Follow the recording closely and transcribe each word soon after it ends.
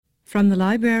From the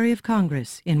Library of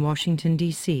Congress in Washington,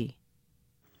 D.C.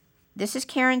 This is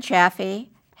Karen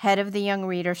Chaffee, head of the Young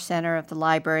Reader Center of the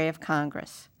Library of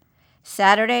Congress.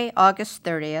 Saturday, August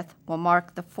 30th, will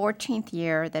mark the 14th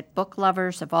year that book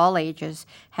lovers of all ages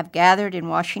have gathered in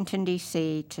Washington,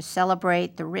 D.C. to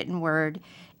celebrate the written word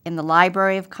in the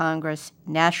Library of Congress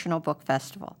National Book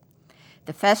Festival.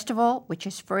 The festival, which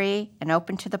is free and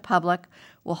open to the public,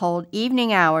 will hold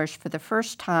evening hours for the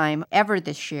first time ever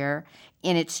this year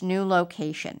in its new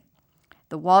location,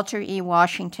 the Walter E.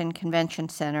 Washington Convention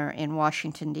Center in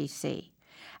Washington, D.C.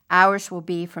 Hours will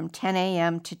be from 10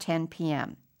 a.m. to 10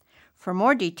 p.m. For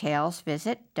more details,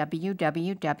 visit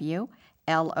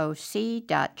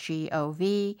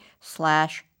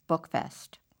www.loc.gov/bookfest.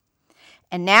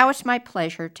 And now it's my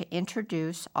pleasure to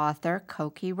introduce author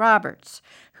Cokie Roberts,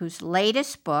 whose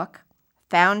latest book,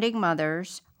 Founding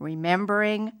Mothers,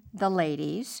 Remembering the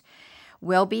Ladies,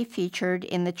 will be featured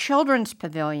in the Children's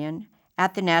Pavilion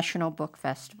at the National Book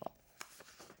Festival.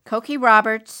 Cokie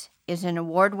Roberts is an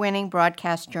award-winning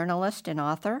broadcast journalist and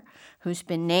author who's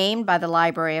been named by the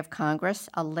Library of Congress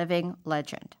a living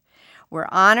legend. We're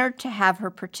honored to have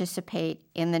her participate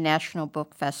in the National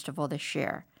Book Festival this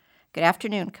year. Good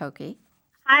afternoon, Cokie.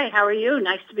 Hi, how are you?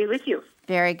 Nice to be with you.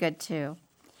 Very good, too.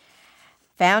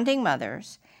 Founding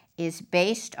Mothers is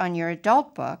based on your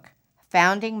adult book,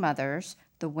 Founding Mothers,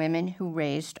 The Women Who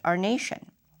Raised Our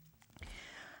Nation.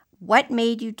 What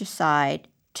made you decide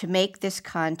to make this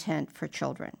content for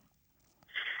children?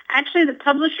 Actually, the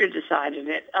publisher decided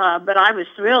it, but I was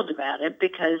thrilled about it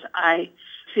because I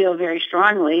feel very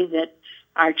strongly that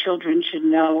our children should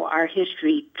know our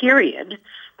history, period,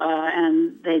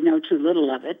 and they know too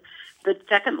little of it. But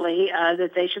secondly,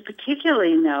 that they should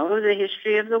particularly know the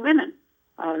history of the women.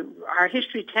 Our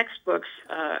history textbooks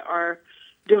are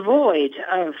devoid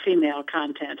of female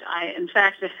content. In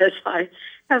fact, as I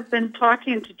have been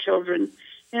talking to children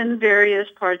in various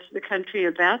parts of the country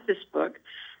about this book,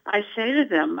 I say to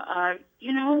them,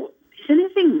 is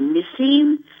anything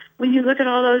missing when you look at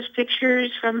all those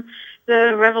pictures from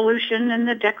the Revolution and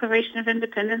the Declaration of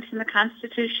Independence and the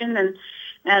Constitution?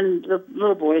 And the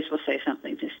little boys will say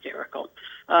something hysterical.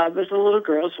 But the little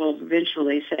girls will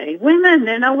eventually say, women,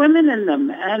 there are no women in them.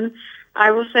 And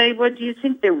I will say, well, do you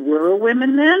think there were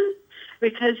women then?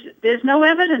 Because there's no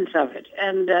evidence of it.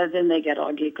 And then they get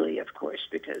all giggly, of course,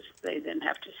 because they then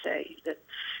have to say that,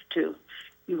 too,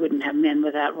 you wouldn't have men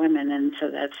without women. And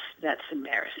so that's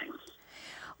embarrassing.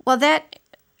 Well, that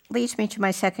leads me to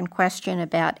my second question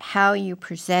about how you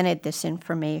presented this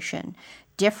information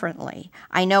differently.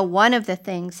 I know one of the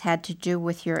things had to do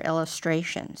with your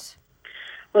illustrations.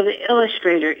 Well, the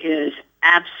illustrator is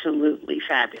absolutely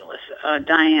fabulous.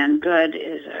 Diane Good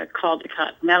is a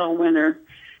Caldecott Medal winner.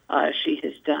 She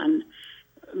has done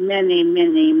many,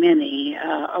 many, many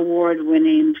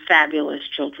award-winning, fabulous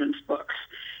children's books.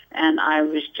 And I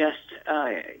was just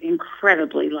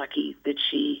incredibly lucky that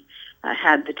she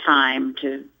had the time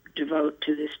to devote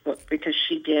to this book because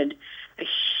she did a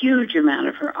huge amount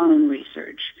of her own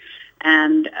research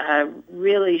and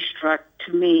really struck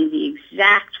to me the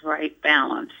exact right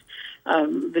balance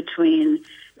between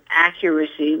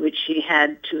accuracy, which she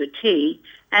had to a T,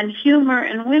 and humor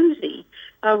and whimsy,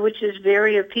 which is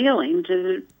very appealing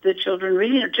to the children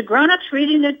reading it, to grown-ups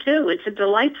reading it too. It's a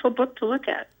delightful book to look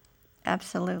at.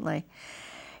 Absolutely.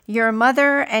 You're a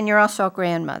mother and you're also a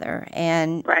grandmother.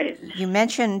 And right. You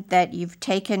mentioned that you've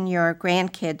taken your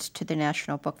grandkids to the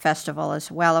National Book Festival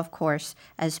as well, of course,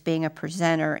 as being a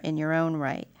presenter in your own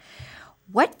right.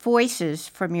 What voices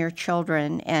from your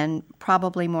children, and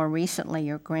probably more recently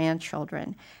your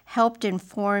grandchildren, helped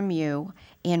inform you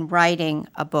in writing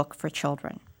a book for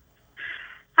children?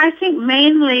 I think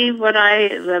mainly what I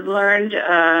have learned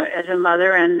as a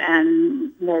mother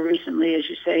and more recently, as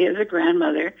you say, as a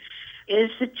grandmother,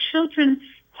 is that children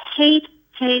hate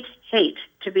to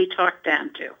be talked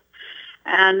down to.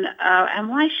 And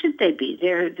why should they be?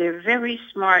 They're very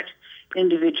smart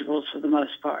individuals for the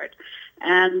most part.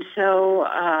 And so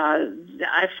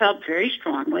I felt very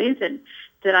strongly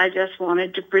that I just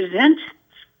wanted to present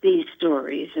these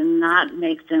stories and not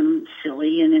make them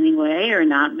silly in any way or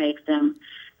not make them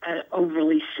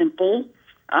overly simple,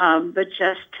 but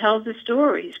just tell the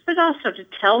stories, but also to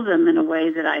tell them in a way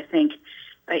that I think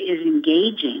is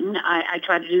engaging. I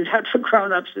try to do that for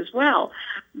grown-ups as well.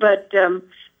 But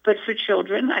for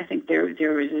children, I think there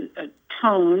is a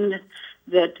tone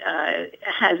that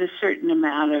has a certain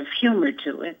amount of humor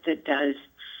to it that does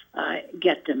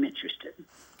get them interested.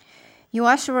 You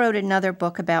also wrote another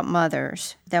book about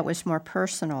mothers that was more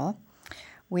personal.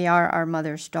 We Are Our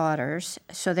Mother's Daughters.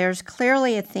 So there's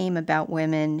clearly a theme about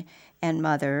women and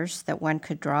mothers that one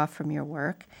could draw from your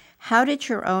work. How did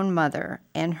your own mother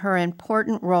and her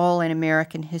important role in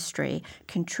American history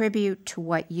contribute to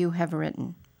what you have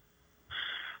written?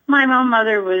 My own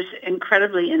mother was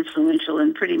incredibly influential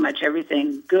in pretty much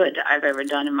everything good I've ever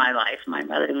done in my life. My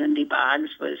mother, Lindy Boggs,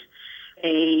 was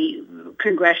a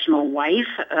congressional wife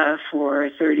for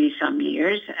 30-some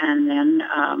years, and then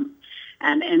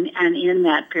and in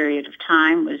that period of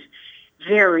time was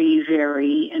very,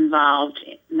 very involved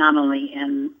not only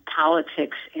in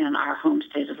politics in our home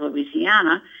state of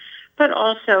Louisiana, but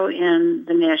also in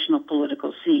the national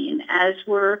political scene, as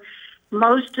were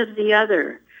most of the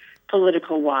other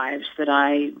political wives that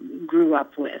I grew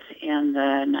up with in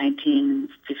the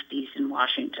 1950s in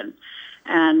Washington.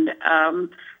 And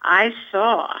I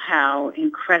saw how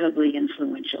incredibly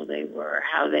influential they were,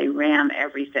 how they ran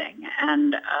everything,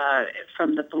 and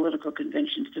from the political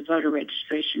conventions to voter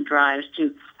registration drives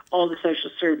to all the social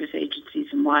service agencies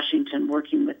in Washington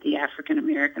working with the African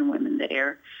American women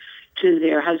there, to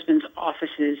their husbands'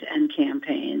 offices and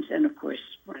campaigns, and of course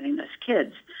running us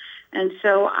kids. And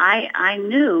so I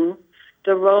knew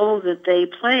the role that they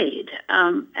played.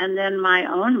 And then my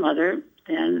own mother,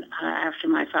 then after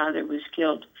my father was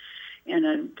killed in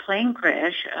a plane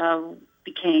crash,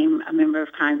 became a member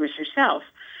of Congress herself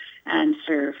and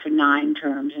served for 9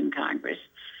 terms in Congress.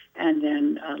 And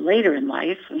then later in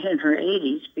life, in her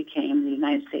 80s, became the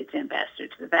United States ambassador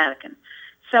to the Vatican.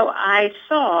 So I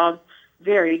saw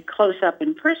very close up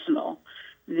and personal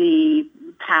the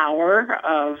power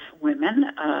of women,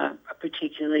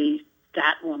 particularly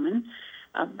that woman,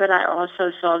 but I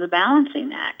also saw the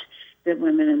balancing act that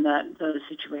women in those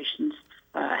situations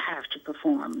have to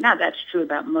perform. Now, that's true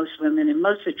about most women in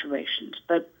most situations,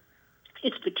 but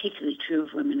it's particularly true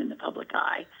of women in the public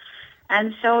eye.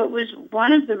 And so it was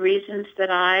one of the reasons that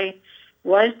I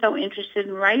was so interested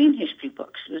in writing history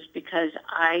books, was because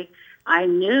I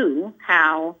knew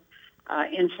how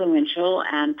influential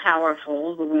and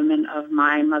powerful the women of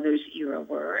my mother's era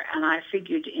were. And I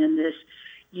figured in this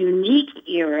unique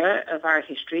era of our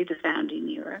history, the founding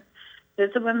era,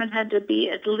 that the women had to be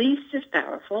at least as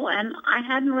powerful. And I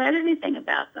hadn't read anything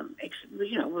about them. It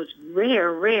was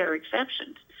rare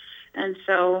exceptions. And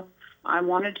so I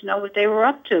wanted to know what they were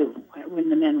up to when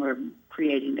the men were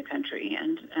creating the country.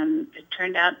 And it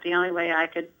turned out the only way I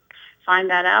could find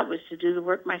that out was to do the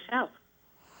work myself.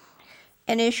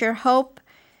 And is your hope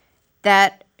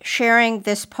that sharing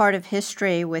this part of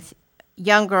history with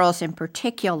young girls in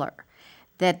particular,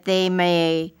 that they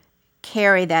may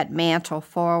carry that mantle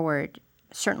forward,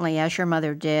 certainly as your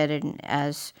mother did and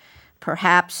as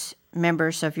perhaps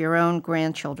members of your own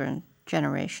grandchildren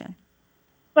generation?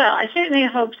 Well, I certainly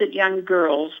hope that young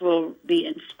girls will be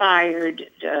inspired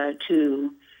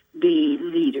to be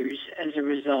leaders as a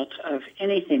result of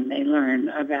anything they learn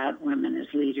about women as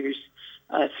leaders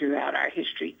throughout our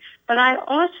history. But I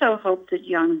also hope that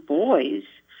young boys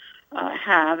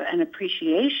have an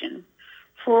appreciation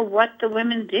for what the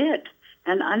women did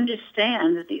and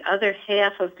understand that the other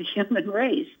half of the human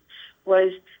race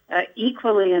was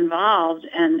equally involved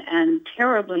and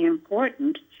terribly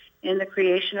important in the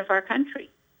creation of our country.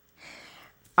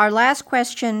 Our last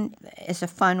question is a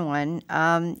fun one.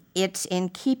 It's in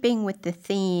keeping with the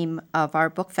theme of our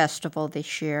book festival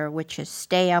this year, which is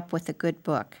Stay Up with a Good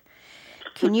Book.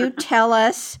 Can you tell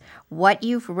us what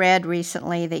you've read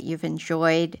recently that you've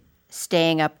enjoyed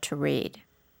staying up to read?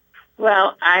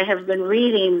 Well, I have been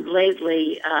reading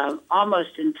lately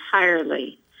almost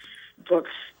entirely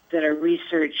books that are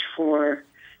research for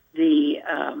the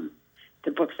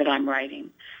book that I'm writing.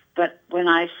 But when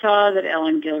I saw that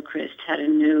Ellen Gilchrist had a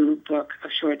new book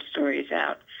of short stories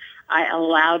out, I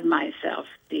allowed myself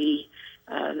the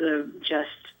just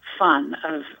fun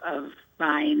of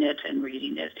buying it and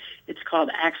reading it. It's called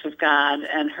Acts of God,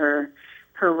 and her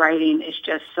writing is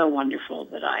just so wonderful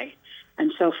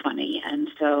and so funny and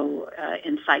so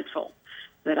insightful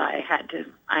that I had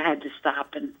to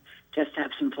stop and just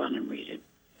have some fun and read it.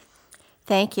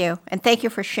 Thank you, and thank you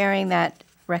for sharing that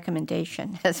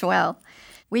recommendation as well.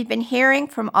 We've been hearing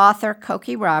from author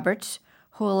Cokie Roberts,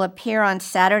 who will appear on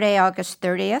Saturday, August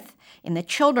 30th in the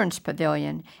Children's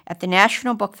Pavilion at the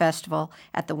National Book Festival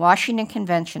at the Washington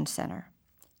Convention Center.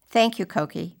 Thank you,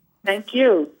 Cokie. Thank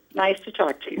you. Nice to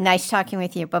talk to you. Nice talking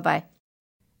with you. Bye-bye.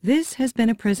 This has been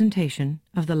a presentation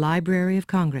of the Library of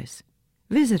Congress.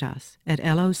 Visit us at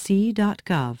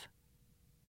loc.gov.